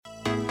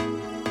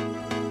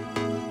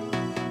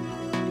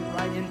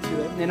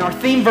And our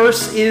theme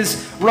verse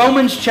is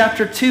Romans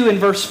chapter 2 and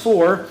verse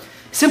 4. It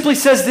simply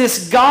says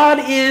this: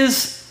 God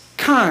is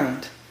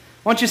kind.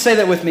 Why don't you say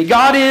that with me?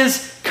 God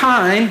is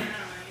kind,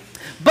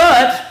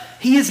 but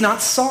He is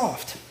not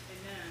soft.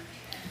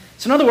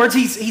 So in other words,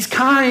 He's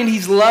kind,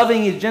 He's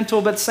loving, He's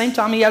gentle, but at the same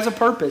time He has a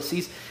purpose.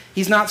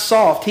 He's not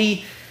soft.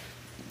 He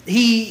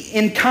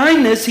in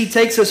kindness, He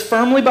takes us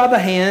firmly by the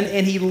hand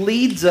and He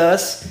leads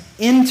us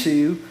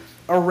into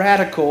a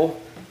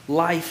radical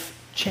life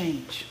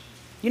change.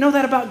 You know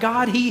that about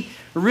God? He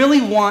really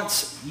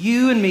wants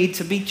you and me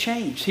to be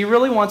changed. He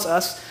really wants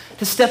us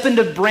to step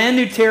into brand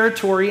new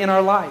territory in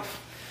our life.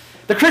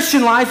 The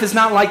Christian life is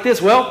not like this.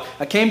 Well,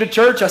 I came to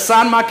church, I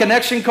signed my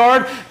connection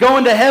card,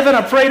 going to heaven,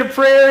 I prayed a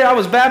prayer, I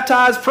was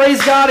baptized,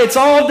 praise God, it's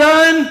all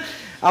done.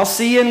 I'll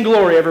see you in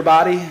glory,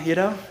 everybody, you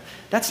know.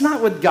 That's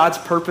not what God's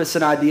purpose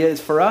and idea is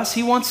for us.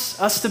 He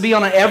wants us to be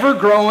on an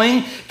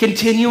ever-growing,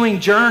 continuing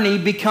journey,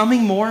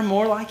 becoming more and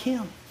more like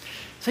Him.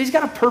 So He's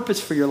got a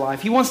purpose for your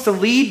life. He wants to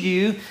lead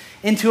you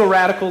into a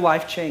radical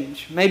life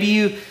change. Maybe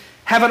you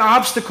have an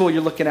obstacle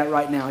you're looking at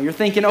right now. You're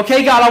thinking,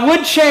 okay, God, I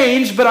would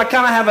change, but I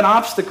kind of have an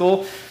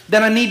obstacle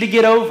that I need to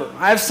get over.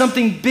 I have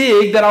something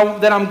big that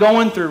I'm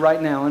going through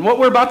right now. And what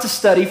we're about to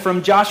study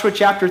from Joshua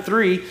chapter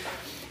 3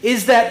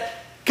 is that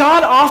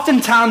God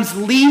oftentimes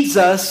leads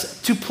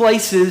us to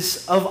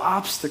places of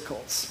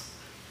obstacles.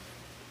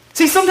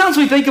 See, sometimes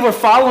we think if we're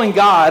following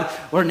God,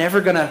 we're never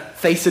going to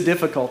face the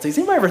difficulties.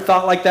 Anybody ever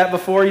thought like that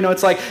before? You know,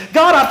 it's like,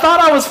 God, I thought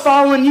I was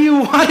following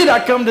you. Why did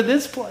I come to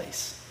this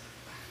place?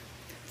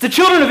 The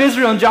children of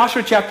Israel in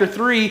Joshua chapter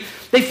 3,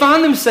 they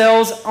find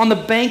themselves on the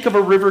bank of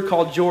a river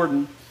called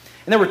Jordan.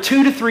 And there were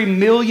 2 to 3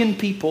 million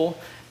people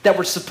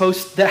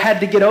that had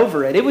to get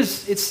over it. It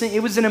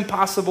was an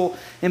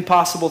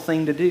impossible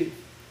thing to do.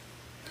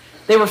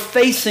 They were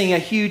facing a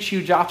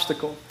huge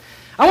obstacle.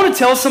 I want to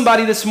tell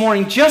somebody this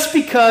morning, just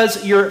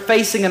because you're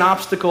facing an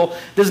obstacle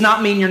does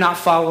not mean you're not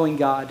following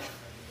God.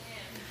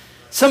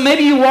 So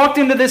maybe you walked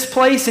into this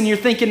place and you're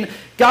thinking,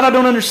 God, I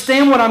don't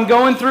understand what I'm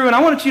going through. And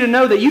I want you to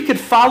know that you could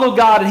follow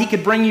God and He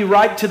could bring you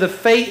right to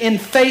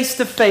face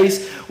to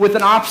face with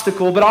an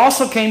obstacle. But I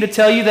also came to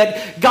tell you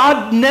that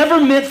God never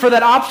meant for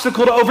that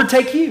obstacle to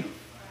overtake you.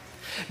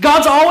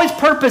 God's always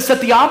purposed that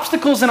the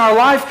obstacles in our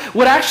life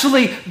would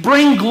actually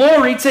bring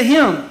glory to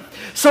Him.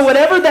 So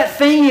whatever that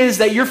thing is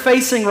that you're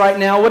facing right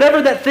now,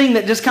 whatever that thing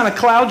that just kind of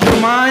clouds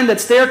your mind,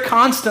 that's there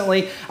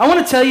constantly, I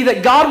want to tell you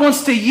that God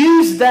wants to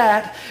use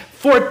that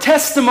for a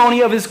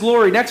testimony of His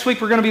glory. Next week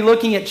we're going to be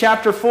looking at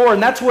chapter 4,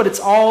 and that's what it's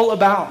all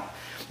about.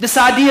 This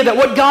idea that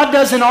what God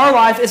does in our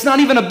life is not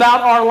even about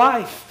our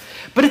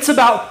life, but it's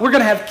about we're going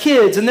to have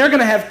kids, and they're going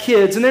to have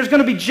kids, and there's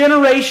going to be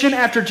generation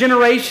after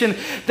generation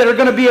that are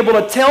going to be able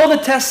to tell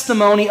the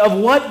testimony of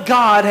what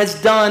God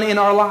has done in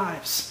our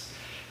lives.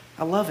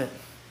 I love it.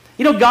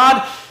 You know,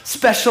 God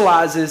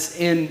specializes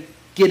in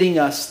getting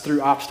us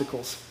through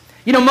obstacles.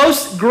 You know,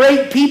 most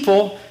great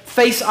people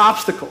face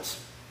obstacles.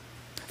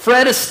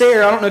 Fred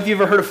Astaire, I don't know if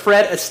you've ever heard of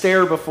Fred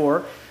Astaire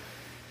before.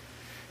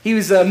 He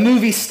was a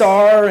movie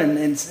star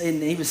and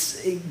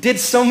he did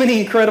so many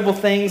incredible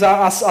things.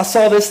 I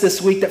saw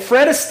this week, that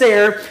Fred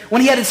Astaire,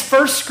 when he had his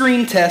first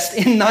screen test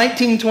in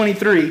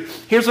 1923,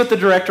 here's what the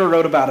director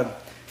wrote about him.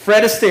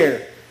 Fred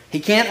Astaire,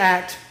 he can't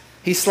act,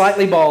 he's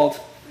slightly bald,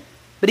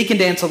 but he can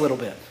dance a little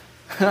bit.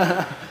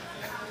 I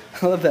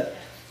love that.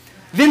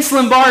 Vince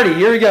Lombardi,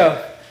 here we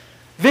go.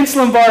 Vince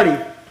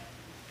Lombardi.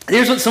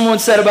 Here's what someone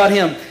said about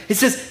him. He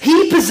says,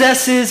 he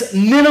possesses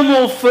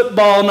minimal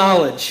football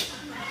knowledge.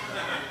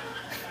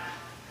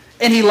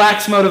 And he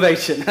lacks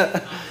motivation.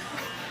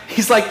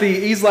 He's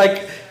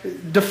like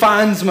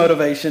defines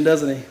motivation,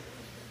 doesn't he?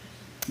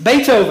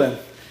 Beethoven.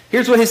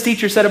 Here's what his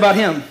teacher said about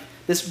him.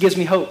 This gives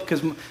me hope,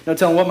 because no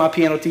telling what my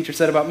piano teacher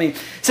said about me. It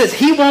says,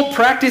 he won't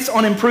practice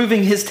on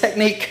improving his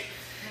technique.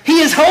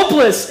 He is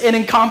hopeless and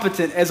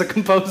incompetent as a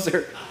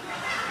composer.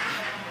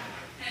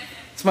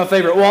 It's my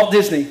favorite. Walt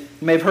Disney.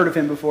 You may have heard of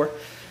him before.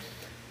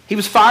 He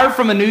was fired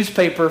from a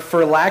newspaper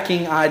for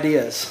lacking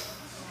ideas.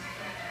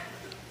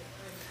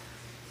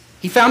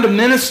 He found a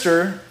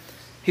minister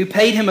who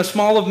paid him a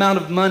small amount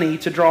of money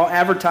to draw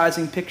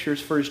advertising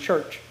pictures for his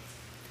church.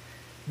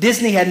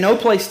 Disney had no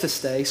place to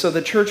stay, so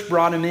the church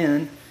brought him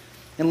in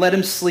and let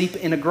him sleep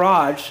in a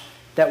garage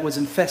that was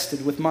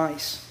infested with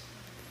mice.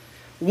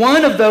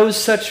 One of those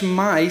such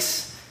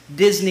mice,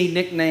 Disney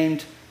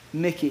nicknamed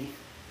Mickey.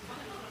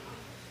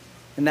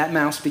 And that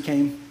mouse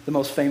became the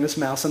most famous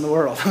mouse in the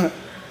world.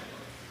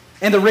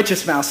 And the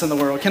richest mouse in the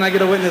world. Can I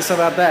get a witness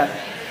about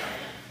that?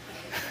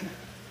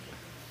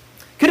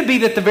 Could it be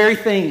that the very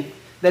thing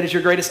that is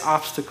your greatest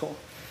obstacle,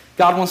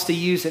 God wants to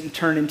use it and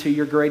turn into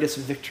your greatest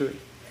victory?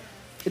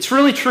 It's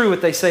really true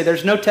what they say.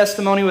 There's no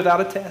testimony without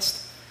a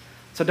test.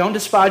 So don't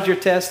despise your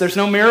test. There's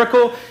no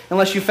miracle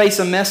unless you face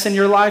a mess in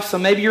your life. So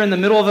maybe you're in the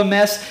middle of a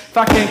mess. If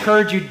I can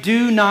encourage you,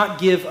 do not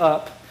give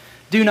up.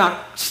 Do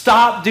not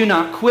stop. Do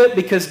not quit,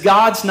 because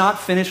God's not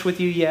finished with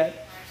you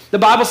yet. The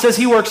Bible says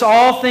He works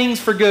all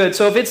things for good.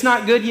 So if it's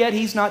not good yet,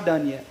 He's not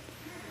done yet.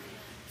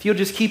 If you'll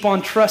just keep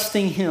on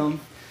trusting Him,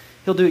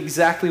 He'll do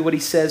exactly what He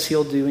says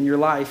He'll do in your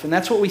life. And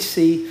that's what we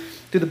see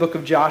through the book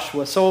of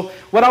Joshua. So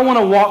what I want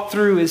to walk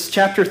through is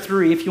chapter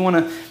 3. If you want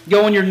to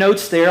go in your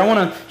notes there, I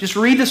want to just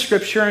read the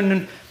scripture and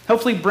then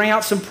hopefully bring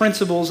out some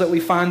principles that we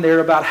find there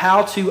about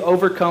how to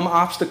overcome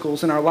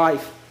obstacles in our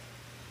life.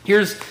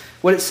 Here's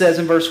what it says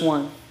in verse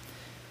 1.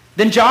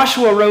 Then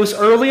Joshua rose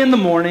early in the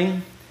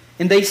morning,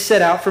 and they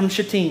set out from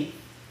Shittim.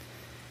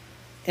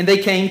 And they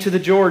came to the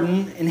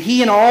Jordan, and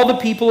he and all the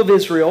people of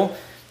Israel,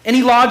 and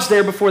he lodged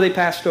there before they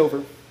passed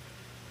over.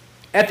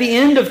 At the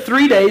end of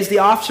 3 days, the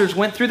officers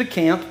went through the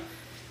camp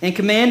and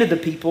commanded the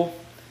people.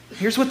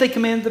 Here's what they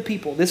commanded the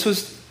people. This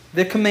was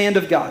the command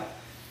of God.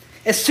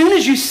 As soon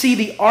as you see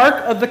the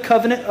ark of the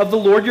covenant of the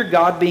Lord your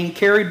God being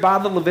carried by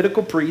the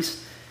Levitical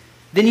priests,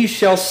 then you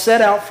shall set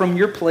out from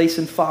your place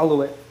and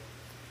follow it.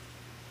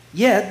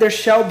 Yet there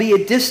shall be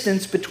a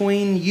distance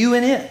between you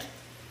and it,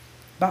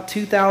 about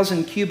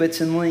 2,000 cubits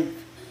in length.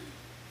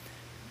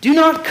 Do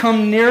not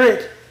come near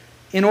it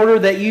in order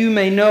that you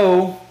may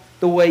know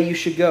the way you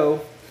should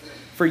go,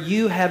 for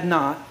you have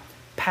not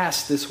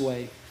passed this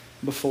way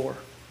before.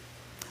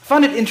 I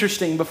find it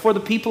interesting, before the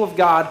people of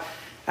God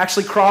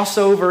actually cross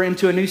over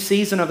into a new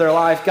season of their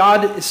life,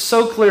 God is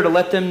so clear to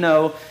let them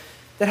know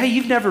that, hey,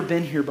 you've never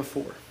been here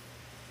before.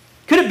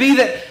 Could it be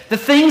that the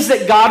things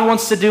that God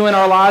wants to do in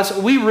our lives,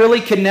 we really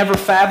can never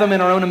fathom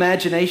in our own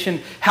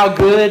imagination how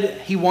good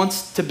He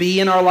wants to be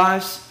in our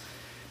lives?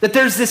 That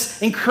there's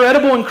this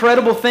incredible,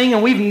 incredible thing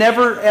and we've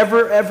never,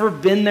 ever, ever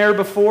been there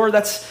before?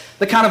 That's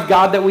the kind of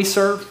God that we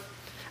serve.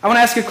 I want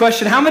to ask you a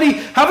question. How many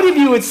of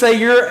you would say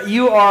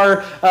you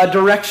are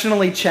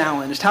directionally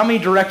challenged? How many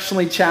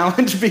directionally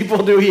challenged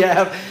people do we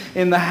have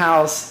in the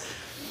house?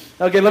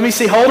 Okay, let me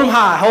see. Hold them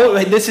high. Hold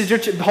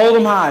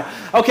them high.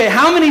 Okay,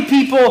 how many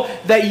people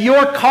that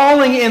your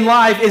calling in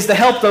life is to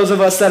help those of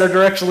us that are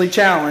directionally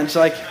challenged?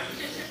 Like,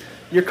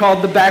 you're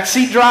called the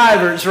backseat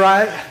drivers,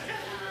 right?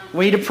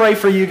 We need to pray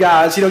for you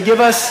guys. Give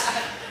us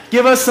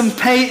some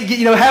pain.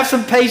 Have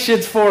some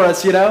patience for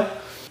us.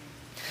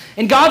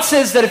 And God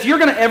says that if you're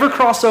going to ever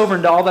cross over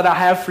into all that I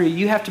have for you,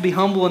 you have to be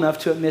humble enough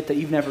to admit that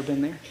you've never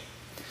been there.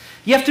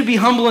 You have to be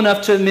humble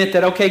enough to admit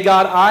that, okay,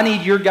 God, I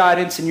need your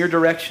guidance and your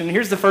direction.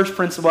 Here's the first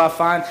principle I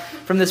find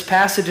from this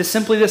passage is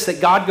simply this,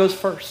 that God goes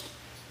first.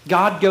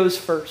 God goes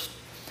first.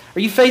 Are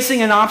you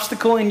facing an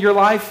obstacle in your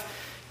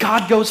life?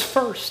 God goes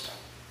first.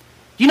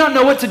 Do you not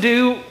know what to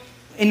do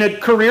in a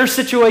career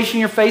situation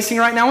you're facing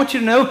right now? I want you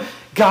to know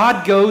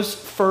God goes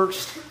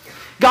first.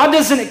 God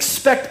doesn't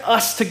expect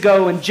us to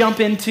go and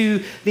jump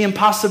into the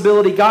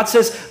impossibility. God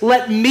says,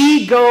 let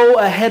me go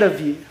ahead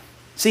of you.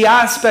 See,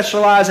 I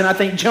specialize in, I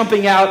think,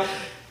 jumping out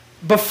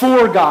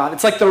before God.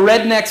 It's like the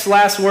redneck's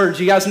last words.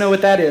 You guys know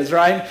what that is,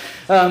 right?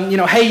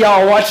 Hey,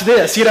 y'all, watch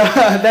this.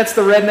 That's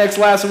the redneck's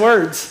last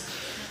words.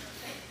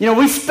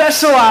 We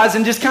specialize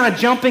in just kind of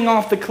jumping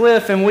off the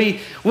cliff, and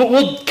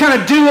we'll kind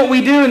of do what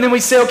we do, and then we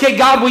say, okay,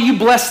 God, will you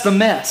bless the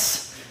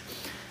mess?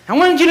 I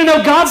wanted you to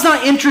know God's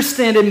not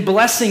interested in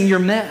blessing your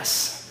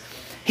mess.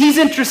 He's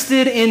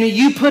interested in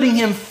you putting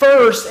Him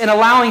first and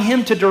allowing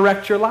Him to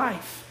direct your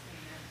life.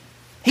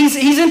 He's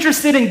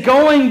interested in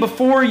going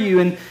before you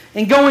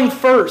and going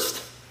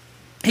first.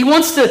 He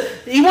wants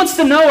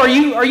to know,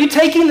 are you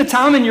taking the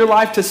time in your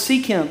life to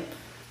seek Him?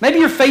 Maybe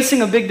you're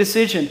facing a big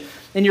decision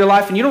in your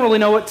life and you don't really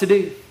know what to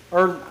do.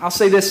 Or I'll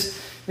say this,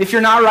 if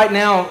you're not right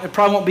now, it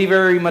probably won't be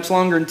very much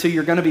longer until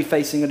you're going to be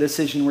facing a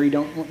decision where you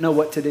don't know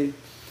what to do.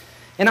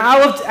 And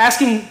I love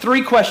asking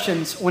 3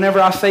 questions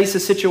whenever I face a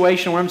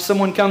situation where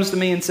someone comes to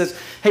me and says,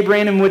 hey,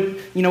 Brandon,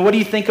 what do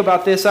you think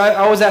about this? I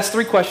always ask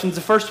 3 questions.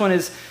 The first one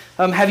is,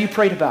 have you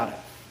prayed about it?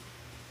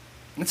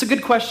 That's a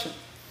good question.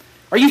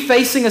 Are you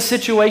facing a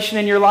situation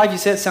in your life? You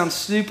say it sounds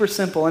super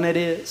simple, and it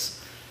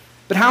is.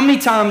 But how many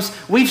times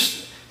we've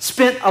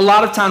spent a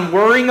lot of time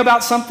worrying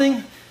about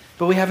something,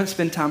 but we haven't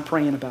spent time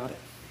praying about it?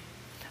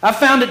 I've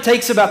found it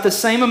takes about the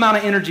same amount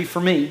of energy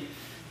for me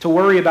to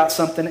worry about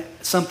something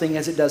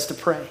as it does to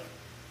pray.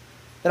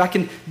 That I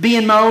can be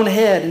in my own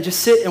head and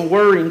just sit and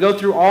worry and go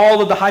through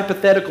all of the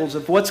hypotheticals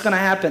of what's going to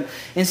happen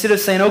instead of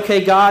saying,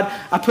 okay, God,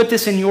 I put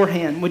this in your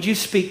hand. Would you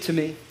speak to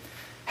me?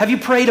 Have you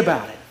prayed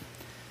about it?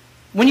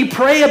 When you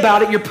pray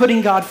about it, you're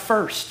putting God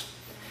first.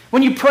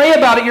 When you pray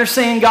about it, you're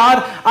saying,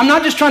 God, I'm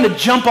not just trying to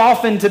jump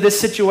off into this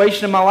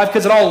situation in my life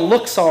because it all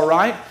looks all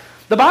right.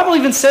 The Bible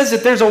even says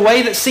that there's a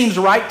way that seems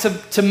right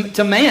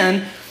to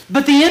man,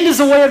 but the end is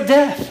a way of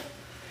death.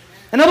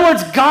 In other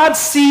words, God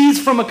sees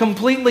from a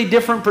completely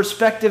different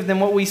perspective than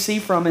what we see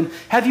from. And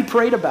have you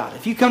prayed about it?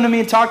 If you come to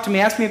me and talk to me,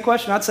 ask me a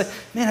question, I'd say,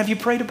 man, have you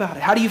prayed about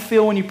it? How do you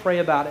feel when you pray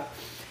about it?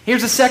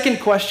 Here's a second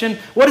question.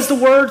 What does the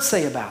Word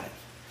say about it?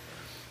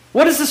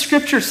 What does the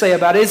Scripture say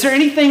about it? Is there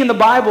anything in the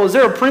Bible? Is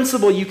there a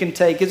principle you can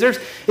take? Is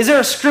there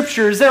a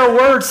Scripture? Is there a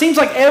word? Seems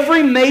like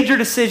every major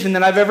decision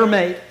that I've ever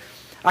made,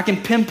 I can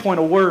pinpoint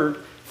a word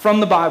from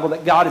the Bible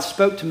that God has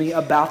spoke to me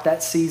about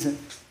that season.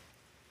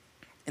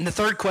 And the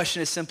third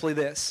question is simply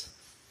this.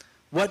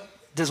 What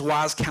does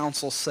wise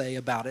counsel say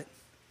about it?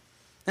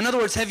 In other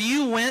words, have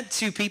you went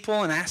to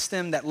people and asked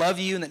them that love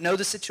you and that know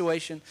the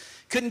situation,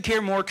 couldn't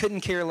care more,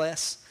 couldn't care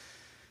less,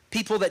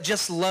 people that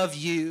just love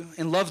you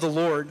and love the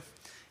Lord,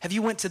 have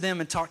you went to them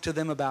and talked to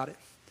them about it?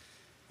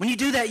 When you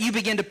do that, you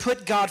begin to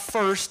put God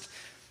first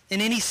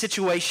in any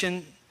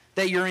situation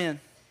that you're in.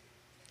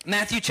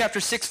 Matthew chapter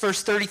 6,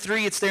 verse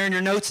 33, it's there in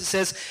your notes. It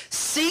says,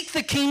 seek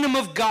the kingdom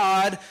of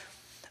God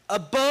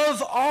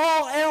above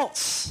all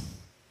else.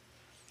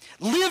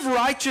 Live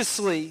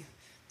righteously,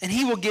 and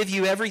he will give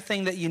you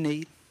everything that you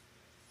need.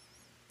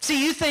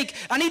 See, you think,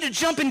 I need to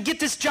jump and get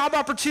this job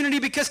opportunity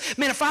because,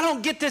 man, if I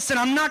don't get this, then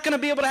I'm not going to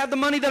be able to have the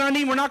money that I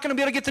need. We're not going to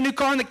be able to get the new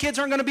car, and the kids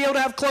aren't going to be able to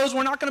have clothes.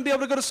 We're not going to be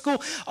able to go to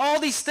school. All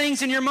these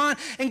things in your mind.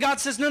 And God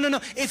says, no.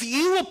 If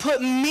you will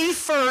put me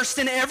first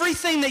in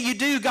everything that you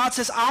do, God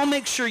says, I'll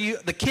make sure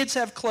the kids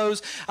have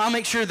clothes. I'll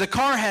make sure the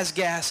car has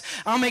gas.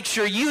 I'll make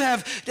sure you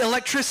have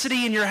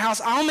electricity in your house.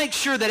 I'll make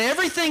sure that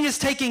everything is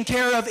taken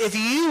care of if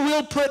you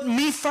will put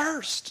me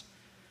first.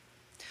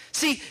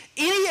 See,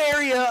 any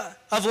area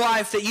of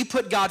life that you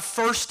put God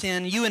first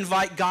in, you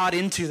invite God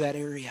into that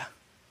area.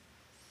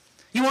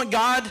 You want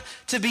God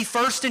to be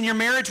first in your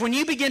marriage? When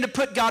you begin to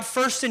put God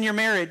first in your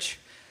marriage,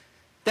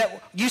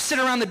 that you sit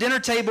around the dinner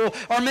table,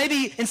 or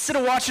maybe instead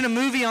of watching a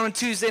movie on a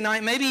Tuesday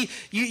night, maybe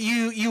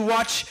you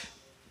watch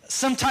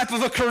some type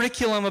of a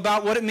curriculum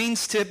about what it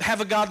means to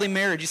have a godly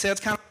marriage. You say, that's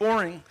kind of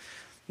boring.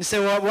 You say,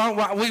 well,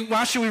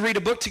 why should we read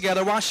a book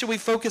together? Why should we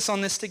focus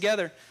on this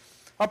together?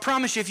 I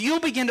promise you, if you'll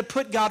begin to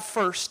put God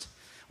first,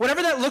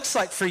 whatever that looks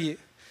like for you,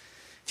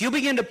 if you'll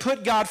begin to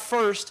put God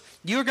first,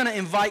 you're going to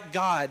invite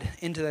God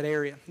into that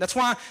area. That's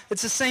why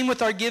it's the same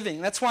with our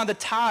giving. That's why the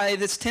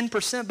tithe is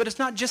 10%, but it's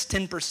not just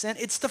 10%.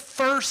 It's the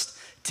first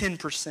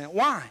 10%.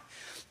 Why?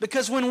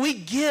 Because when we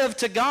give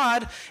to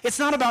God, it's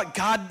not about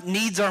God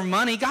needs our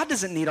money. God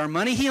doesn't need our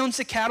money. He owns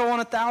the cattle on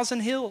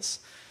 1,000 hills.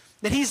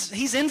 That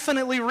He's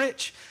infinitely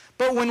rich.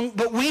 But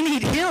we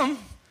need Him.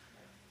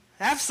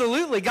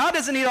 Absolutely. God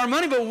doesn't need our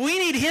money, but we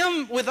need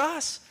Him with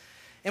us.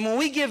 And when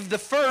we give the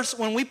first,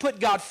 when we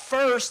put God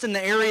first in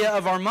the area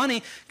of our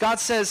money, God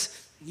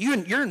says,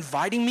 you're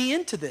inviting me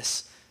into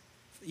this.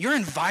 You're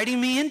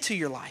inviting me into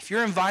your life.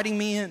 You're inviting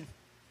me in.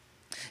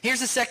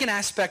 Here's the second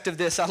aspect of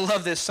this. I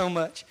love this so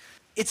much.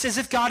 It's as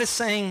if God is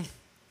saying,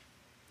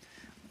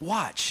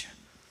 watch.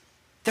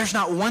 There's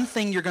not one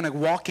thing you're going to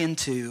walk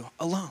into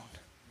alone.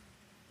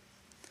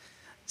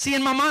 See,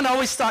 in my mind, I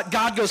always thought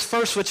God goes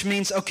first, which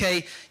means,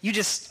 okay, you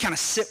just kind of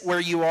sit where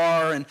you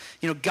are, and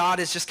God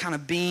is just kind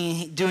of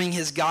doing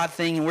His God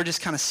thing, and we're just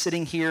kind of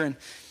sitting here.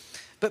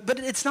 But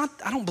it's not.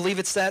 I don't believe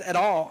it's that at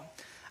all.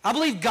 I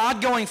believe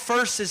God going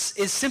first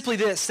is simply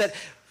this: that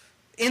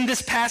in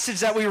this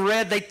passage that we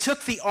read, they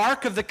took the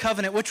Ark of the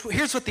Covenant. Which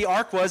here's what the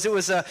Ark was. It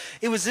was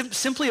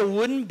simply a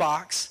wooden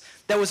box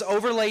that was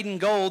overlaid in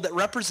gold that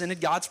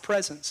represented God's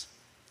presence.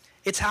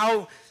 It's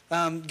how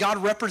God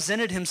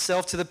represented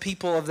Himself to the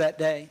people of that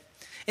day.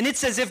 And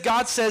it's as if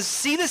God says,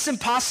 see this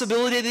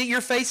impossibility that you're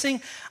facing?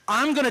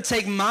 I'm going to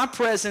take my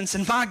presence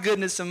and my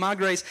goodness and my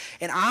grace,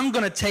 and I'm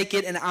going to take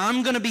it, and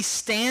I'm going to be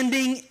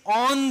standing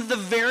on the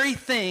very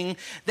thing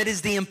that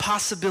is the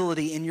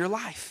impossibility in your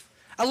life.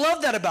 I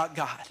love that about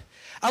God.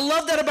 I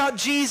love that about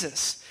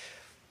Jesus.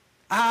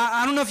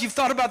 I don't know if you've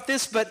thought about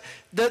this, but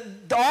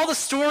all the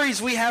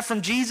stories we have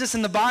from Jesus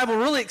in the Bible,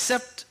 really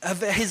except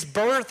of His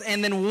birth,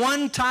 and then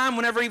one time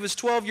whenever He was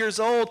 12 years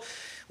old,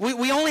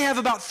 we only have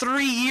about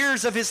 3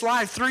 years of His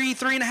life, three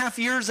and a half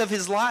years of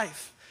His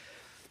life.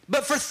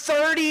 But for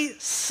 30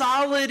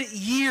 solid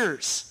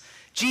years,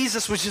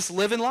 Jesus was just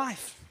living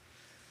life.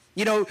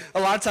 A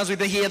lot of times we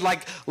think He had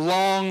like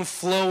long,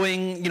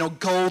 flowing,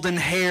 golden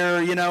hair,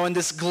 and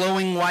this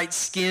glowing white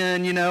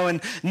skin,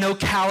 and no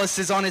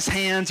calluses on His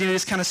hands. He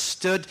just kind of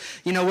stood,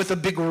 with a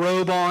big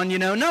robe on,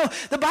 No,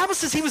 the Bible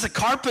says He was a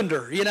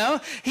carpenter, He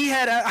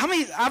had, how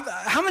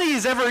many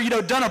has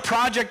ever, done a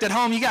project at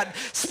home? You got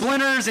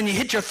splinters and you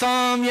hit your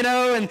thumb,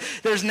 and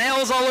there's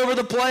nails all over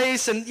the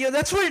place. And,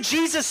 that's where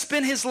Jesus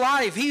spent His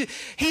life.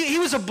 He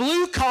was a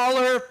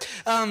blue-collar,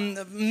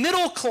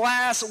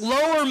 middle-class,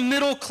 lower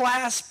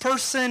middle-class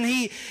person.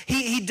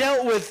 He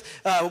dealt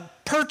with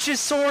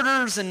purchase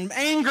orders and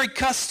angry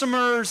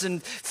customers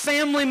and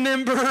family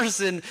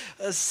members and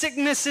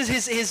sicknesses.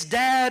 His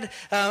dad,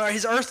 or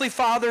his earthly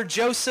father,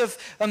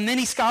 Joseph,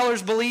 many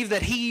scholars believe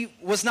that he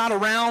was not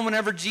around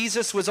whenever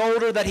Jesus was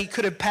older, that he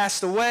could have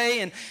passed away,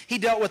 and he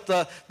dealt with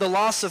the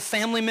loss of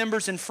family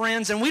members and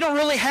friends. And we don't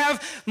really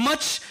have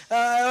much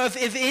of,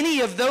 if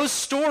any, of those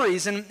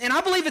stories. And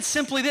I believe it's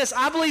simply this.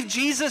 I believe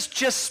Jesus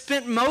just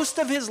spent most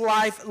of His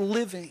life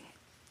living,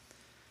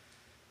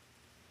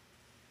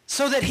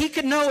 so that He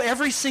could know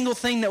every single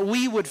thing that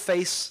we would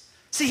face.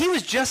 See, He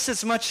was just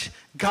as much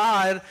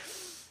God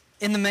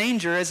in the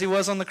manger as He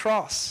was on the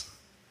cross.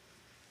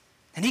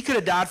 And He could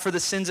have died for the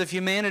sins of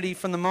humanity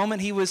from the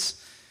moment He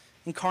was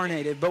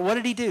incarnated. But what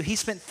did He do? He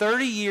spent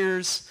 30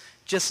 years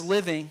just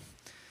living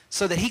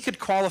so that He could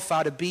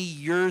qualify to be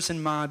yours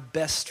and my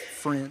best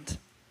friend.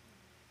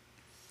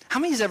 How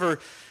many has ever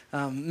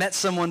met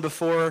someone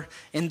before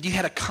and you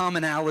had a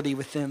commonality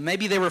with them?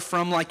 Maybe they were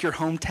from like your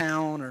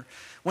hometown, or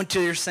went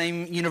to your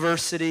same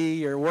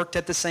university, or worked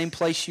at the same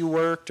place you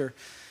worked, or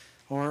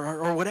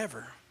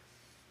whatever.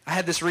 I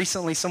had this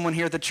recently, someone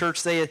here at the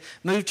church, they had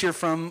moved here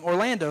from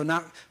Orlando,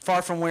 not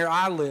far from where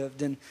I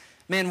lived. And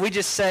man, we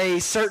just say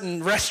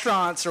certain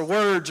restaurants or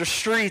words or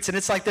streets, and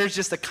it's like there's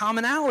just a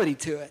commonality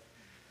to it.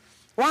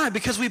 Why?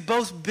 Because we've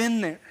both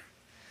been there.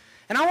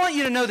 And I want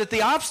you to know that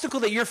the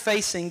obstacle that you're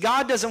facing,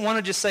 God doesn't want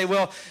to just say,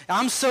 well,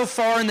 I'm so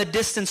far in the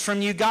distance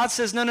from you. God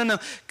says, no.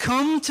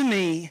 Come to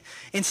me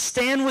and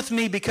stand with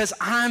me because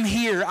I'm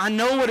here. I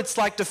know what it's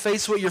like to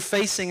face what you're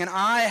facing, and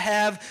I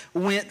have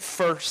went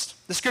first.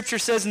 The scripture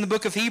says in the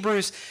book of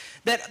Hebrews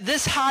that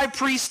this high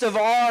priest of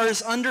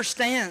ours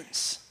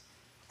understands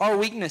our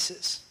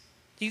weaknesses.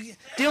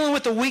 Dealing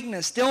with the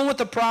weakness, dealing with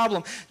the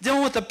problem,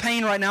 dealing with the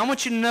pain right now. I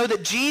want you to know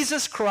that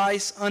Jesus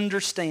Christ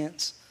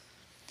understands.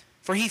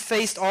 For he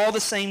faced all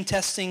the same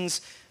testings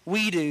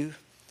we do,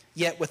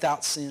 yet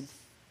without sin.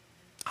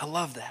 I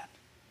love that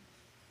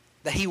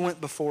he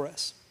went before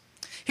us.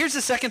 Here's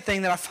the second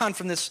thing that I find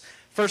from this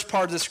first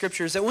part of the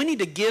scripture is that we need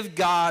to give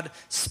God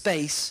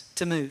space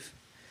to move.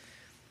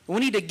 We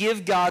need to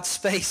give God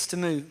space to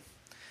move.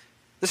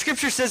 The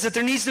scripture says that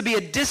there needs to be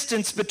a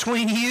distance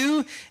between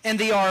you and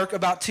the ark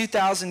about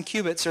 2,000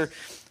 cubits, or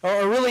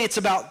really it's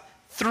about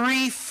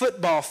 3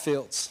 football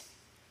fields.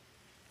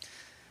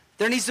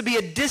 There needs to be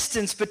a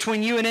distance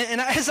between you and it.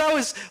 And as I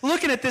was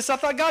looking at this, I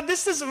thought, God,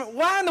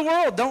 why in the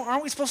world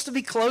aren't we supposed to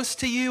be close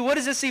to you? What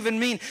does this even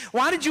mean?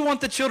 Why did you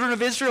want the children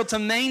of Israel to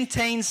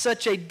maintain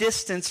such a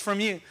distance from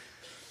you?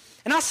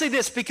 And I'll say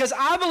this, because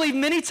I believe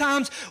many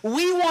times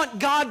we want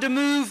God to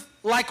move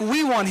like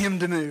we want him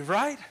to move,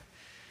 right?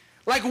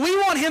 Like we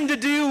want him to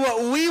do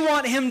what we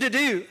want him to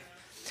do.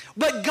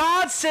 But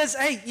God says,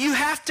 hey, you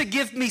have to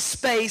give me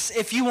space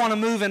if you want to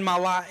move in my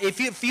life,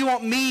 if you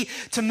want me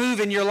to move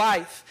in your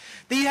life.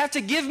 Then you have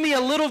to give me a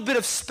little bit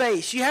of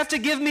space. You have to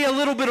give me a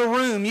little bit of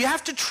room. You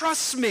have to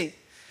trust me.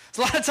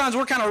 So a lot of times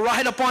we're kind of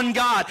right up on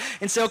God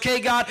and say,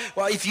 okay, God,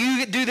 well, if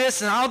you do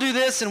this and I'll do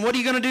this, and what are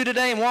you going to do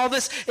today and all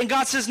this? And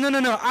God says, no.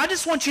 I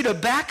just want you to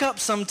back up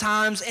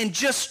sometimes and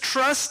just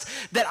trust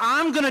that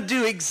I'm going to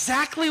do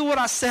exactly what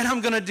I said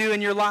I'm going to do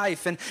in your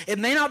life. And it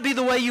may not be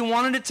the way you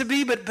wanted it to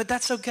be, but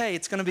that's okay.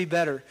 It's going to be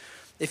better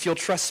if you'll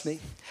trust me.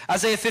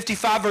 Isaiah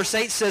 55 verse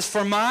 8 says,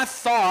 for my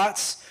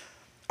thoughts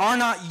are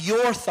not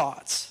your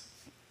thoughts.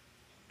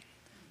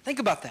 Think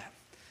about that.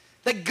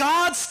 That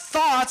God's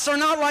thoughts are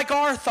not like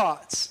our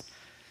thoughts.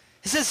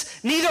 He says,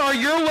 neither are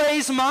your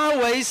ways my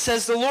ways,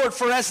 says the Lord.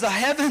 For as the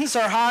heavens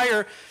are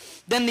higher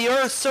than the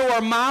earth, so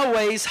are my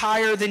ways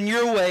higher than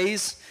your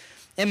ways,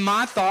 and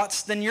my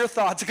thoughts than your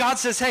thoughts. God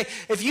says, hey,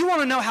 if you want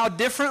to know how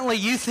differently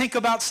you think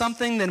about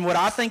something than what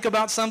I think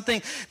about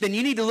something, then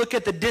you need to look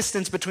at the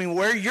distance between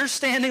where you're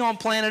standing on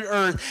planet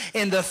Earth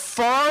and the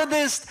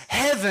farthest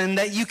heaven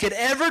that you could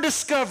ever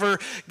discover.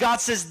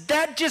 God says,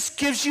 that just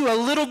gives you a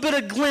little bit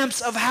of glimpse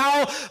of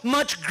how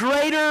much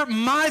greater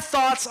my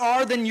thoughts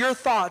are than your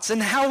thoughts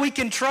and how we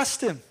can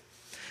trust him.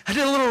 I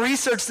did a little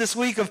research this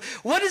week of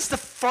what is the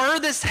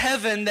furthest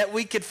heaven that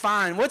we could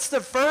find? What's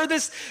the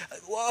furthest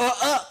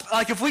up?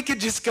 Like if we could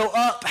just go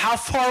up, how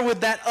far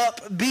would that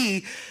up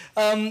be?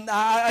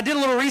 I did a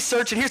little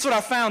research, and here's what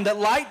I found, that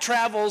light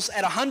travels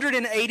at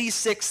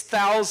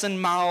 186,000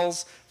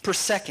 miles per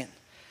second.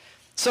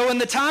 So in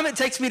the time it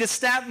takes me to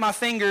snap my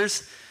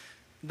fingers,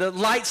 the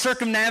light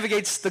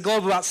circumnavigates the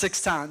globe about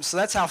 6 times. So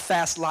that's how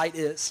fast light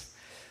is.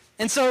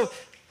 And so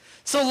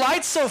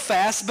light's so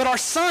fast, but our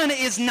sun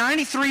is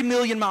 93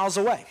 million miles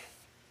away.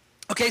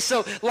 Okay,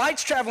 so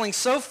light's traveling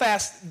so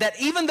fast that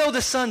even though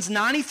the sun's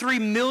 93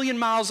 million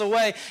miles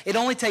away, it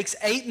only takes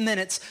 8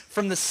 minutes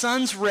from the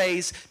sun's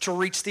rays to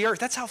reach the earth.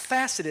 That's how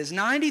fast it is.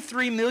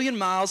 93 million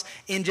miles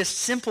in just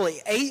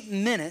simply 8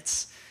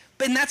 minutes.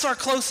 And that's our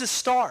closest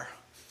star.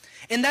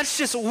 And that's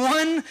just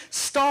one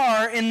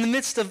star in the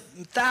midst of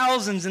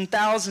thousands and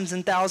thousands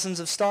and thousands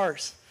of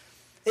stars.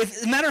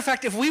 As a matter of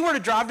fact, if we were to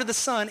drive to the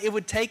sun, it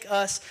would take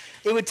us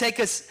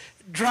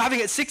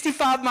driving at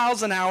 65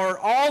 miles an hour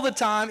all the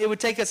time. It would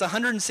take us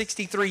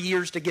 163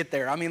 years to get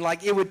there. I mean,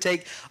 like, it would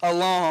take a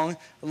long,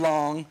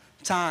 long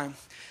time.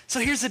 So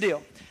here's the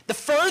deal. The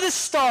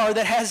furthest star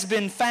that has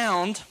been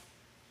found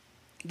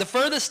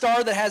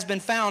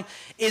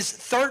is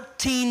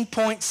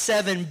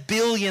 13.7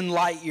 billion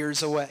light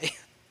years away.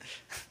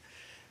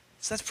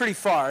 So that's pretty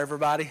far,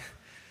 everybody.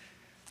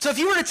 So if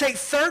you were to take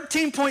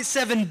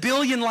 13.7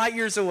 billion light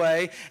years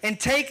away and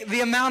take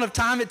the amount of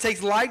time it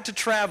takes light to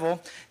travel,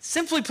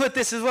 simply put,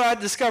 this is what I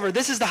discovered.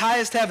 This is the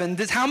highest heaven.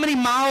 How many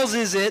miles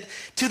is it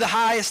to the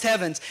highest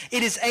heavens?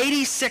 It is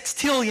 80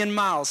 sextillion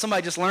miles.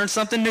 Somebody just learned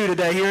something new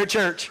today here at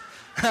church.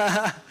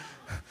 That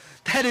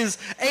is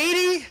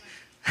 80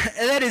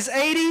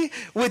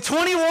 with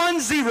 21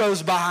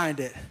 zeros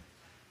behind it.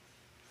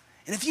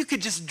 And if you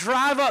could just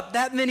drive up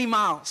that many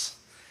miles,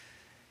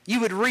 you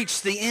would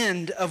reach the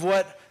end of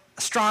what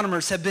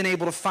astronomers have been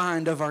able to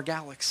find of our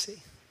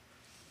galaxy.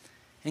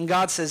 And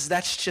God says,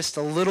 that's just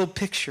a little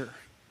picture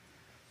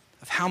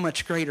of how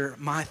much greater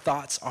my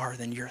thoughts are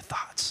than your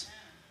thoughts.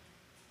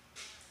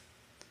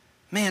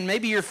 Man,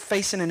 maybe you're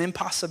facing an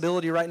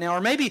impossibility right now, or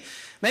maybe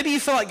you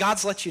feel like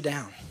God's let you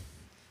down.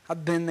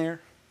 I've been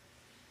there.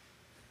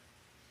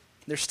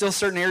 There's still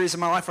certain areas of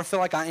my life where I feel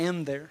like I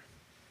am there.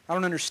 I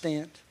don't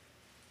understand.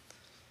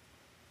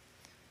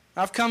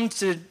 I've come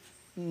to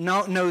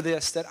know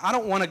this, that I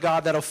don't want a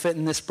God that'll fit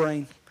in this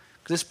brain,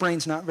 because this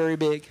brain's not very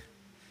big.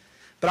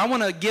 But I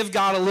want to give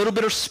God a little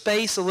bit of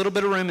space, a little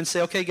bit of room, and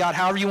say, okay, God,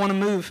 however you want to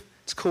move,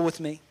 it's cool with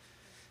me.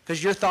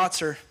 Because your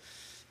thoughts are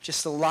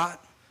just a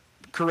lot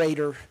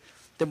greater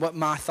than what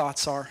my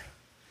thoughts are.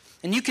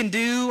 And you can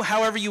do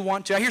however you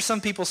want to. I hear some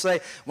people say,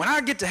 when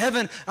I get to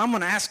heaven, I'm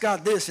going to ask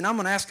God this, and I'm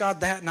going to ask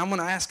God that, and I'm going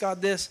to ask God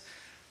this.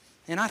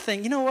 And I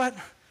think, you know what?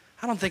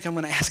 I don't think I'm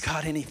going to ask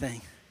God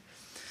anything.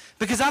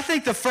 Because I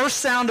think the first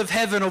sound of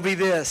heaven will be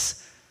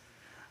this.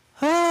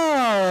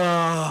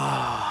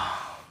 Oh.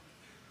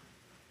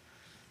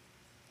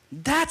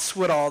 That's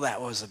what all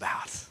that was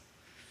about.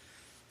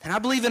 And I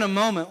believe in a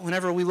moment,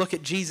 whenever we look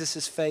at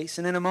Jesus' face,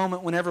 and in a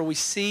moment, whenever we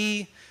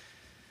see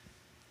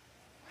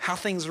how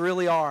things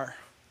really are,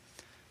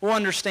 we'll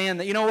understand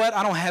that, you know what?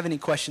 I don't have any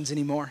questions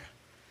anymore.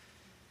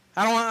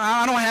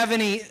 I don't have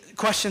any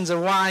questions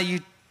of why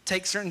you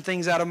take certain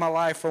things out of my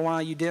life, or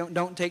why you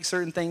don't take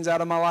certain things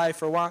out of my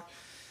life, or why.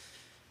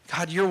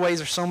 God, your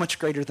ways are so much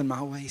greater than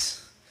my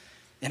ways,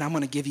 and I'm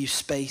going to give you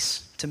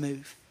space to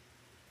move.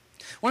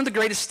 One of the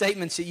greatest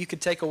statements that you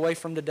could take away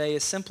from today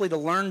is simply to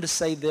learn to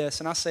say this,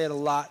 and I say it a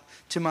lot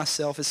to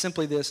myself, is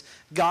simply this: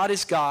 God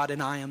is God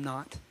and I am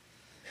not.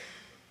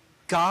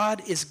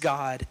 God is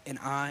God and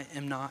I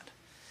am not.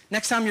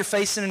 Next time you're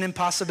facing an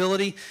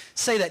impossibility,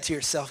 say that to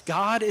yourself.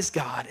 God is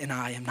God and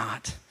I am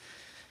not.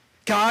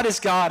 God is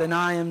God and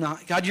I am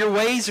not. God, your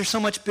ways are so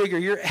much bigger.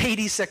 You're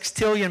 80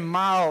 sextillion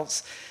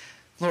miles,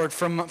 Lord,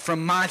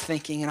 from my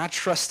thinking, and I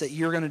trust that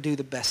you're going to do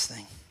the best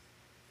thing.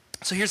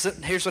 So here's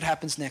what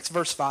happens next.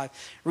 Verse 5.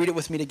 Read it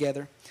with me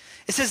together.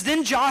 It says,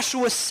 Then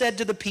Joshua said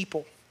to the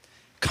people,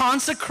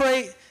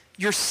 Consecrate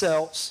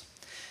yourselves,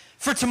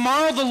 for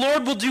tomorrow the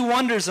Lord will do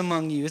wonders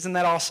among you. Isn't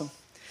that awesome?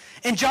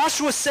 And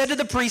Joshua said to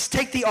the priests,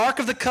 Take the Ark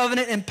of the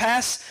Covenant and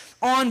pass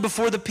on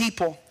before the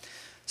people.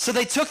 So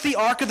they took the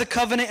Ark of the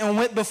Covenant and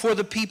went before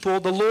the people.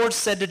 The Lord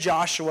said to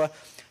Joshua,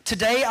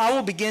 Today I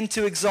will begin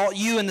to exalt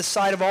you in the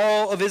sight of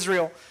all of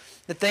Israel,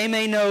 that they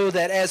may know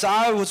that as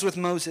I was with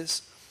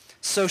Moses,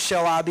 so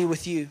shall I be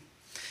with you.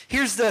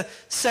 Here's the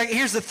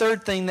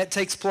third thing that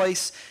takes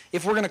place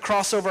if we're going to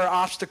cross over our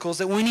obstacles,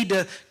 that we need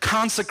to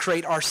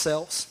consecrate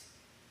ourselves.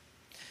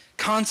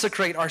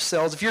 Consecrate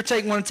ourselves. If you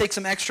want to take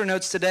some extra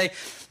notes today,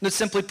 let's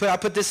simply I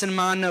put this in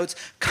my notes.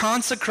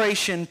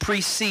 Consecration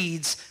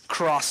precedes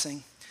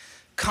crossing.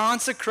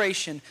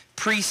 Consecration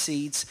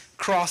precedes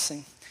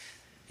crossing.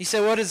 You say,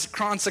 what does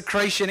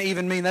consecration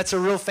even mean? That's a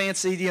real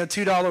fancy,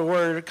 $2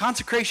 word.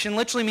 Consecration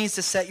literally means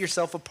to set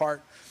yourself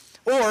apart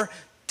or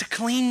to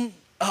clean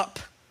up.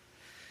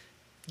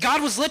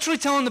 God was literally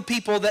telling the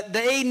people that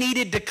they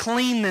needed to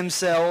clean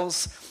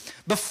themselves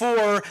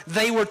before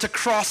they were to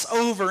cross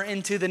over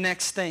into the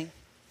next thing.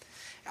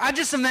 I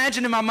just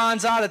imagine in my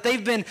mind's eye that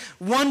they've been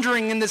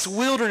wandering in this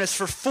wilderness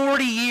for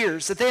 40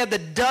 years, that they have the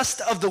dust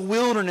of the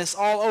wilderness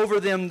all over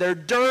them. They're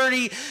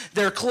dirty,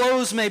 their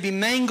clothes may be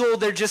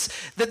mangled,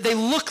 that they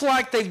look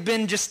like they've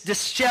been just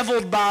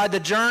disheveled by the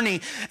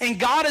journey. And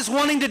God is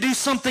wanting to do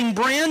something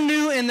brand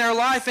new in their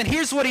life, and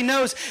here's what he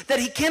knows, that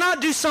he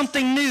cannot do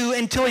something new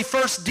until he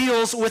first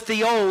deals with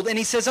the old. And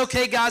he says,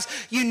 okay guys,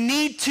 you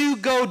need to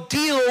go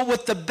deal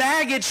with the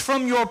baggage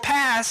from your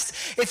past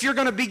if you're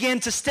going to begin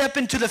to step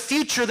into the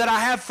future that I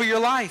have for your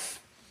life.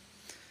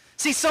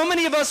 See, so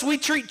many of us, we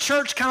treat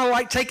church kind of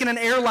like taking an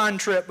airline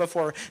trip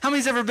before. How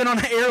many's ever been on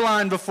an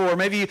airline before?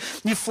 Maybe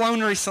you've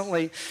flown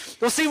recently.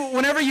 Well, see,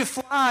 whenever you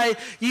fly,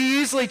 you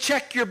usually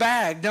check your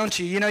bag, don't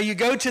you? You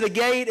go to the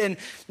gate and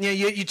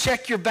you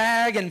check your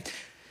bag, and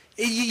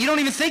you don't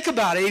even think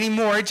about it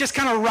anymore. It just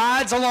kind of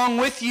rides along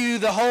with you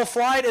the whole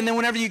flight, and then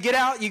whenever you get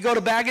out, you go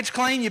to baggage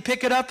claim, you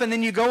pick it up, and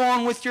then you go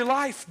on with your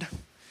life.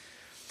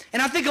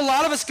 And I think a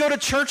lot of us go to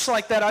church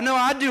like that. I know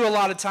I do a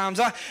lot of times.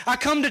 I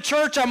come to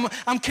church,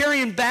 I'm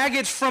carrying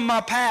baggage from my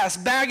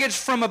past, baggage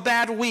from a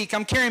bad week.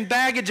 I'm carrying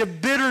baggage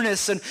of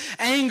bitterness and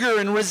anger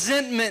and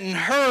resentment and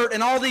hurt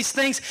and all these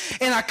things.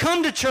 And I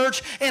come to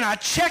church and I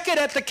check it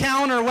at the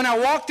counter. When I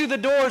walk through the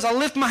doors, I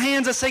lift my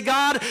hands, I say,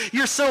 God,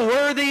 you're so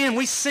worthy. And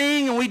we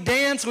sing and we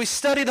dance, we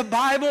study the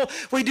Bible,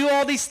 we do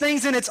all these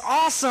things, and it's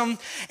awesome.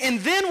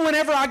 And then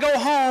whenever I go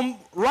home,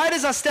 right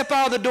as I step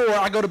out of the door,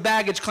 I go to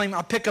baggage claim.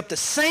 I pick up the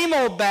same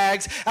old bags.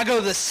 I go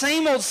to the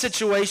same old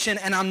situation,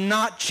 and I'm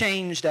not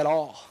changed at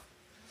all.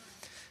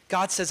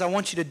 God says, I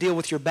want you to deal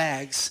with your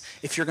bags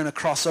if you're going to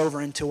cross over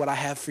into what I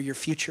have for your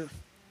future.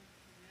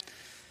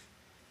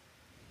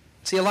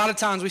 See, a lot of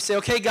times we say,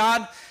 okay,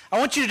 God, I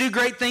want you to do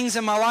great things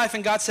in my life,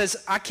 and God says,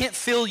 I can't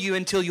fill you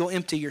until you'll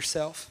empty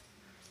yourself.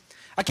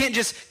 I can't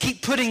just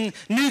keep putting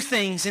new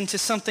things into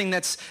something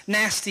that's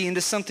nasty,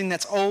 into something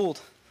that's old.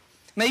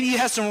 Maybe you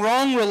have some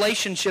wrong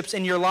relationships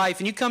in your life,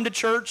 and you come to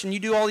church and you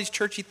do all these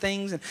churchy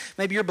things, and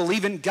maybe you're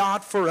believing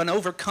God for an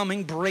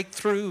overcoming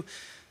breakthrough,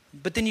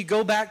 but then you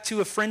go back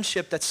to a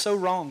friendship that's so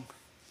wrong.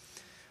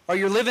 Or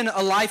you're living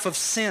a life of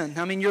sin.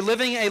 You're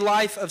living a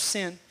life of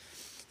sin.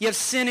 You have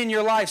sin in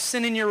your life,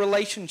 sin in your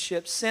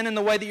relationships, sin in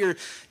the way that you're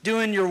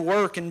doing your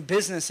work and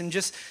business, and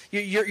just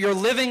you're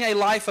living a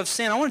life of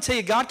sin. I want to tell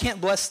you, God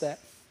can't bless that.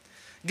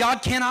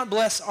 God cannot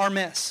bless our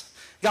mess.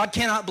 God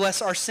cannot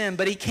bless our sin,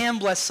 but he can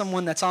bless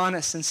someone that's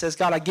honest and says,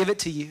 God, I give it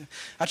to you.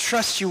 I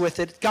trust you with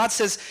it. God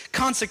says,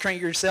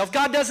 consecrate yourself.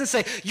 God doesn't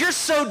say, you're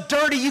so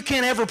dirty you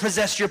can't ever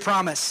possess your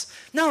promise.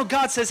 No,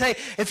 God says, hey,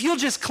 if you'll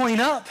just clean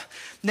up,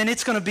 then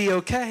it's going to be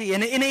okay.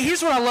 And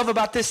here's what I love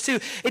about this too.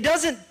 It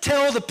doesn't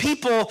tell the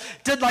people,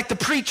 like the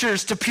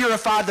preachers, to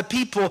purify the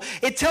people.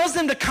 It tells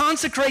them to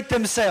consecrate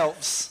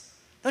themselves.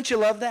 Don't you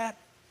love that?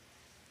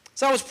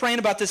 So I was praying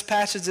about this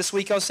passage this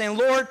week. I was saying,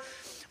 Lord,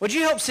 would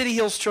you help City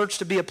Hills Church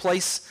to be a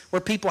place where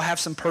people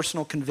have some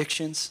personal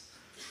convictions?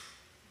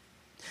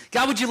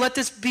 God, would you let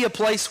this be a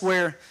place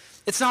where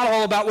it's not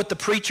all about what the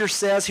preacher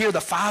says. Here are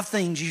the 5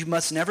 things you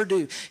must never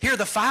do. Here are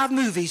the 5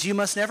 movies you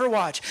must never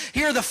watch.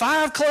 Here are the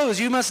 5 clothes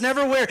you must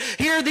never wear.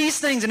 Here are these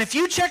things. And if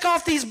you check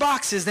off these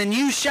boxes, then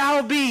you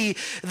shall be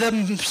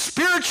the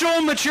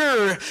spiritual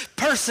mature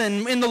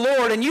person in the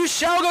Lord, and you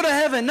shall go to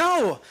heaven.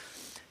 No.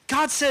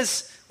 God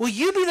says, will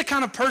you be the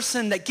kind of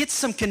person that gets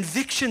some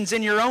convictions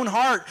in your own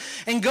heart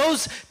and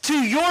goes to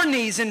your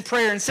knees in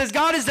prayer and says,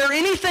 God, is there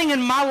anything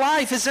in my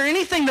life? Is there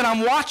anything that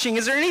I'm watching?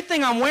 Is there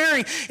anything I'm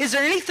wearing? Is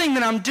there anything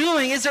that I'm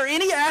doing? Is there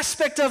any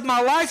aspect of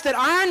my life that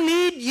I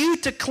need you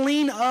to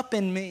clean up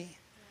in me?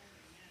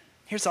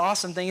 Here's the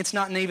awesome thing. It's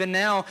not even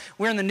now.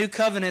 We're in the new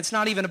covenant. It's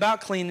not even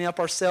about cleaning up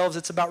ourselves.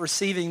 It's about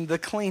receiving the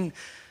clean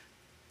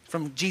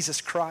from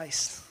Jesus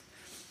Christ.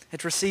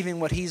 It's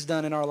receiving what he's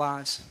done in our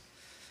lives.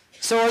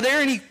 So are there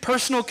any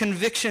personal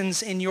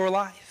convictions in your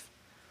life?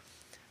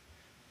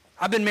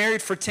 I've been married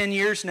for 10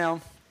 years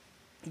now,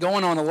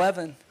 going on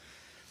 11.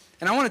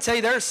 And I want to tell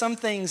you, there are some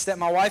things that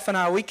my wife and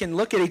I, we can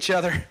look at each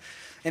other,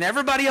 and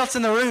everybody else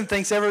in the room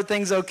thinks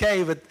everything's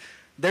okay, but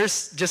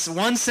there's just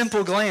one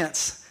simple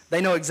glance.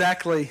 They know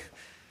exactly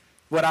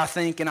what I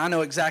think, and I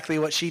know exactly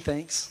what she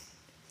thinks.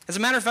 As a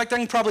matter of fact, I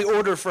can probably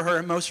order for her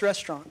at most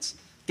restaurants.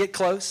 Get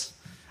close.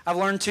 I've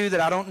learned too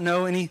that I don't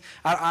know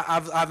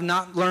I've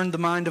not learned the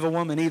mind of a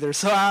woman either.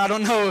 So I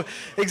don't know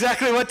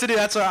exactly what to do.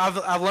 That's why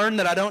I've learned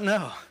that I don't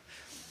know.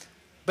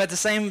 But at the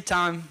same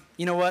time,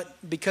 you know what?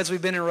 Because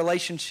we've been in a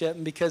relationship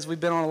and because we've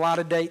been on a lot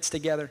of dates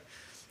together,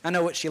 I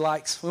know what she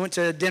likes. We went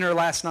to dinner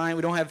last night.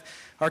 We don't have,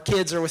 our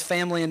kids are with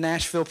family in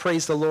Nashville.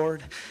 Praise the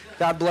Lord.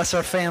 God bless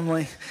our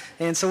family.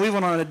 And so we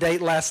went on a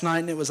date last night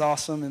and it was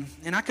awesome.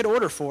 And I could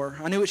order for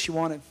her. I knew what she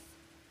wanted.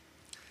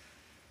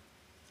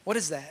 What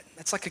is that?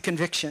 That's like a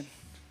conviction.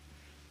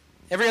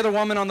 Every other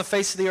woman on the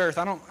face of the earth,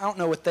 I don't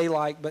know what they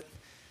like, but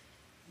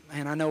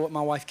man, I know what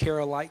my wife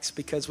Kara likes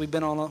because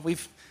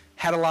we've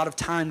had a lot of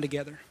time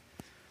together.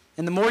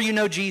 And the more you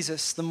know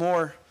Jesus, the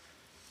more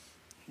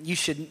you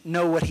should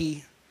know what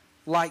he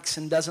likes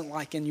and doesn't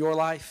like in your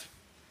life.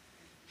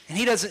 And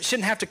he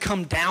shouldn't have to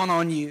come down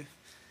on you. It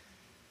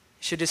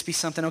should just be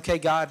something, okay,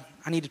 God,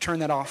 I need to turn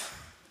that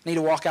off. I need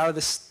to walk out of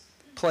this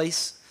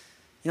place.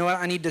 You know what?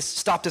 I need to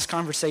stop this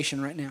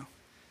conversation right now.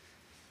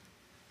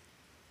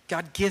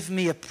 God, give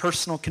me a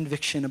personal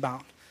conviction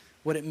about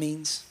what it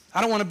means.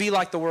 I don't want to be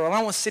like the world. I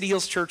don't want City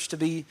Hills Church to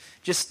be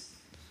just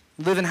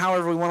living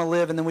however we want to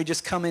live and then we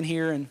just come in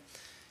here and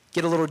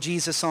get a little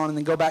Jesus on and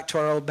then go back to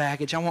our old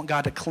baggage. I want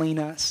God to clean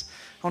us.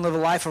 I want to live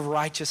a life of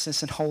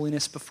righteousness and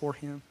holiness before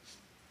him.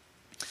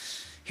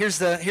 Here's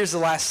the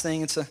last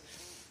thing. It's the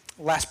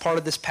last part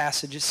of this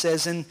passage. It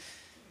says, and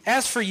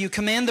as for you,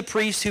 command the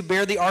priests who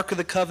bear the ark of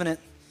the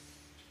covenant,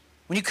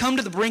 when you come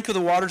to the brink of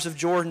the waters of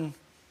Jordan,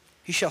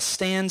 you shall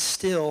stand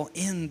still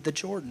in the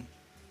Jordan.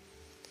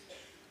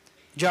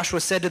 Joshua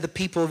said to the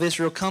people of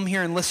Israel, come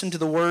here and listen to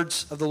the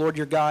words of the Lord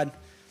your God.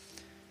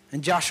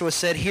 And Joshua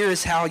said, here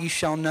is how you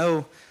shall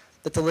know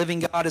that the living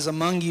God is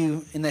among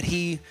you and that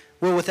he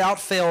will without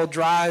fail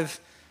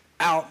drive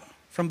out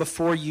from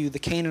before you the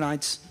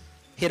Canaanites,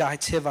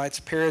 Hittites,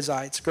 Hivites,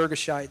 Perizzites,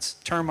 Girgashites,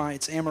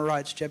 Termites,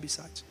 Amorites,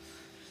 Jebusites.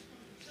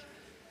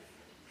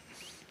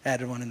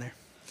 Added one in there.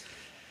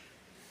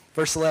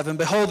 Verse 11,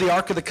 behold, the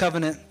ark of the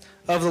covenant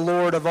of the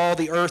Lord of all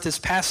the earth is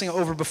passing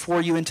over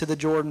before you into the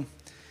Jordan.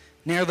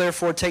 Now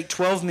therefore take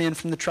 12 men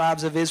from the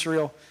tribes of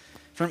Israel,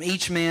 from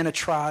each man a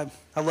tribe.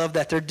 I love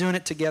that. They're doing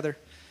it together.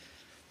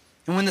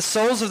 And when the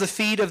soles of the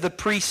feet of the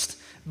priest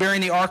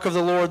bearing the ark of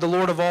the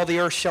Lord of all the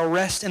earth, shall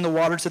rest in the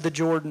waters of the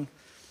Jordan,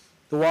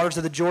 the waters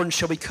of the Jordan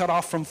shall be cut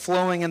off from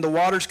flowing, and the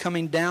waters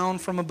coming down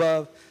from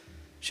above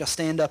shall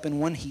stand up in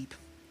one heap.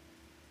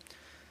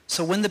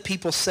 So when the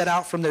people set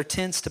out from their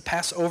tents to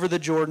pass over the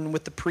Jordan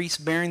with the priests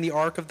bearing the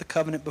ark of the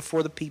covenant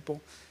before the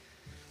people,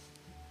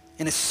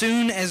 and as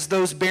soon as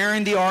those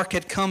bearing the ark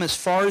had come as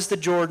far as the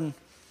Jordan,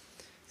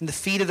 and the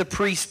feet of the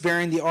priests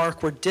bearing the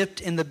ark were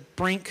dipped in the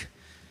brink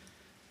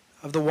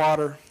of the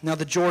water, now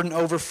the Jordan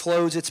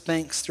overflows its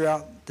banks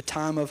throughout the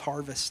time of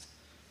harvest.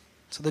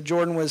 So the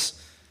Jordan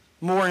was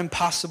more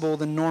impassable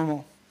than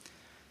normal.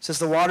 It says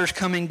the waters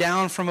coming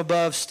down from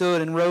above stood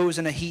and rose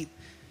in a heap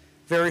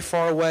very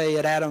far away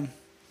at Adam,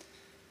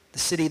 the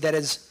city that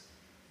is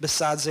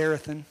beside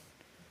Zarethan.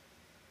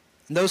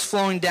 And those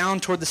flowing down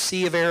toward the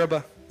Sea of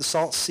Arabah, the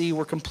Salt Sea,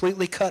 were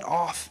completely cut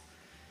off.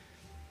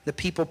 The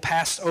people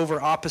passed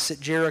over opposite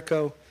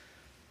Jericho.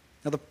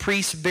 Now the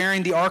priests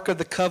bearing the ark of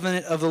the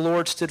covenant of the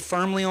Lord stood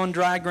firmly on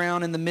dry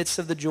ground in the midst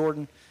of the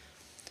Jordan.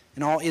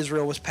 and all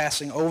Israel was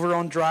passing over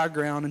on dry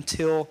ground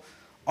until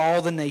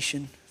all the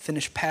nation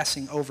finished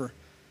passing over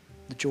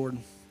the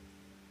Jordan.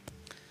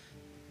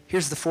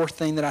 Here's the fourth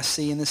thing that I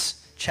see in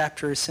this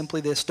chapter is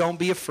simply this. Don't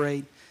be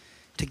afraid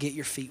to get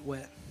your feet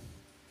wet.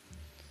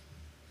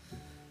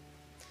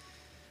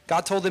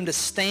 God told them to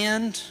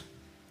stand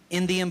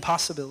in the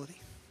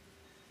impossibility.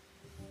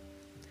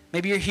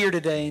 Maybe you're here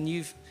today and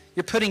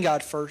you're putting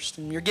God first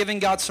and you're giving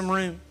God some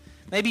room.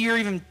 Maybe you're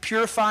even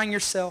purifying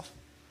yourself.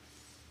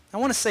 I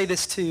want to say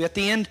this too. At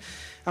the end,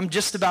 I'm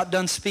just about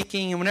done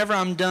speaking, and whenever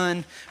I'm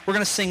done, we're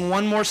going to sing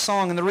one more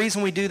song. And the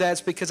reason we do that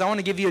is because I want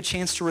to give you a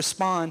chance to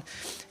respond.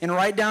 And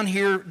right down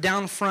here,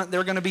 down front, there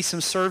are going to be some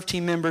serve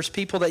team members,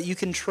 people that you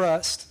can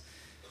trust,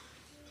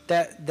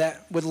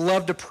 that would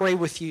love to pray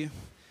with you.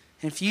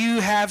 And if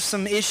you have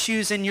some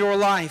issues in your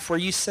life where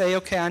you say,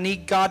 okay, I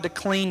need God to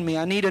clean me,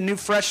 I need a new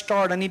fresh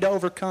start, I need to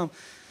overcome,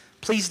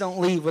 please don't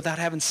leave without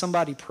having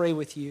somebody pray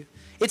with you.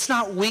 It's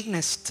not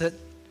weakness to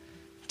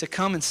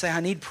come and say,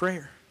 I need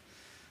prayer.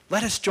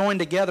 Let us join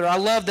together. I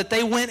love that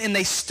they went and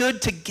they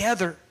stood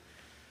together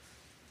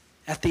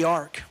at the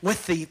ark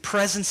with the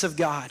presence of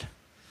God.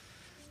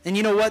 And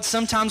you know what?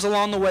 Sometimes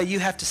along the way, you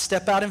have to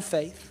step out in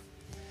faith.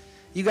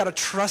 You got to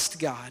trust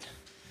God.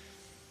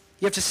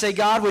 You have to say,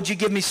 God, would you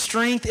give me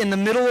strength in the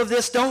middle of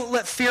this? Don't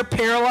let fear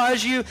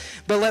paralyze you,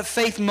 but let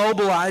faith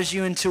mobilize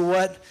you into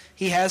what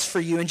He has for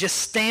you. And just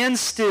stand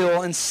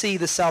still and see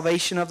the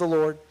salvation of the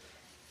Lord.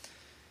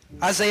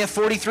 Isaiah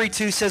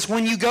 43:2 says,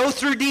 when you go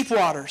through deep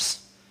waters,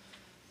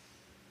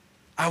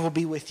 I will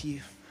be with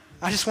you.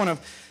 I just want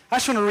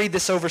to read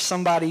this over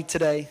somebody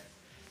today.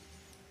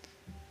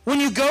 When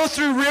you go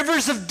through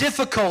rivers of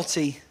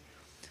difficulty,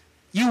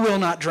 you will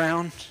not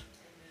drown.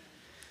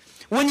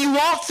 When you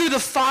walk through the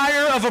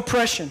fire of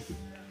oppression,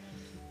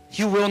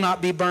 you will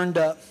not be burned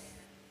up,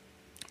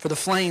 for the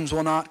flames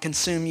will not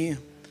consume you,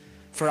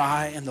 for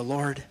I am the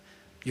Lord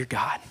your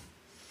God.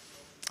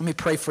 Let me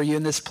pray for you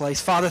in this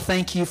place. Father,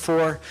 thank you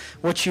for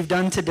what you've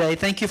done today.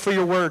 Thank you for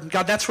your word.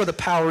 God, that's where the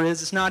power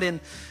is. It's not in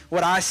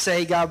what I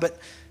say, God, but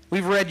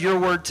we've read your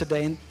word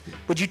today. And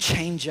would you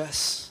change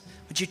us?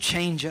 Would you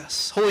change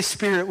us? Holy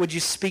Spirit, would you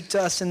speak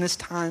to us in this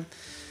time?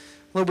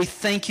 Lord, we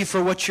thank you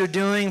for what you're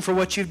doing, for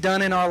what you've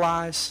done in our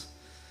lives.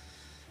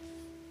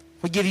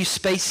 We give you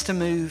space to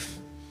move.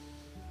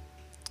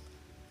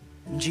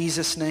 In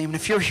Jesus' name. And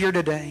if you're here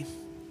today,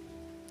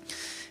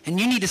 and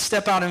you need to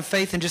step out in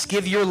faith and just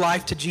give your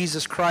life to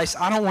Jesus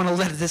Christ, I don't want to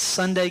let this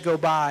Sunday go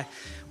by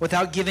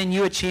without giving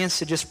you a chance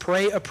to just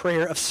pray a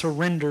prayer of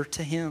surrender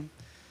to Him.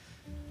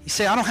 You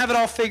say, I don't have it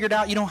all figured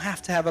out. You don't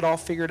have to have it all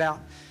figured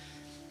out.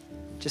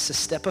 Just a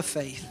step of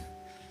faith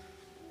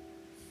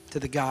to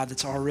the God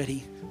that's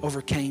already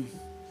overcame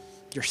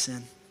your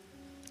sin.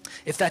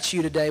 If that's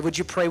you today, would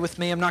you pray with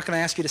me? I'm not going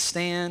to ask you to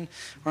stand,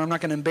 or I'm not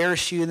going to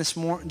embarrass you this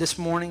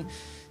morning.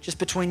 Just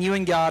between you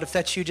and God, if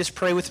that's you, just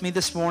pray with me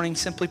this morning.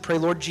 Simply pray,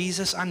 Lord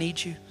Jesus, I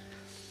need you.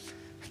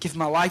 I give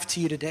my life to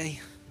you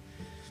today.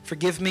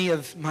 Forgive me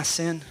of my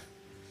sin.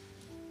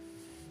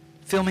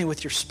 Fill me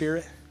with your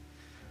Spirit.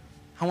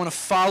 I want to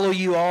follow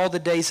you all the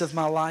days of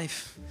my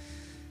life.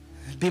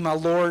 Be my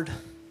Lord,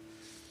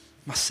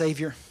 my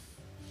Savior.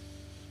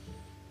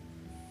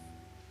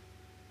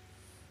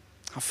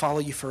 I'll follow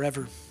you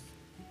forever.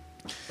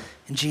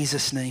 In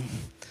Jesus' name.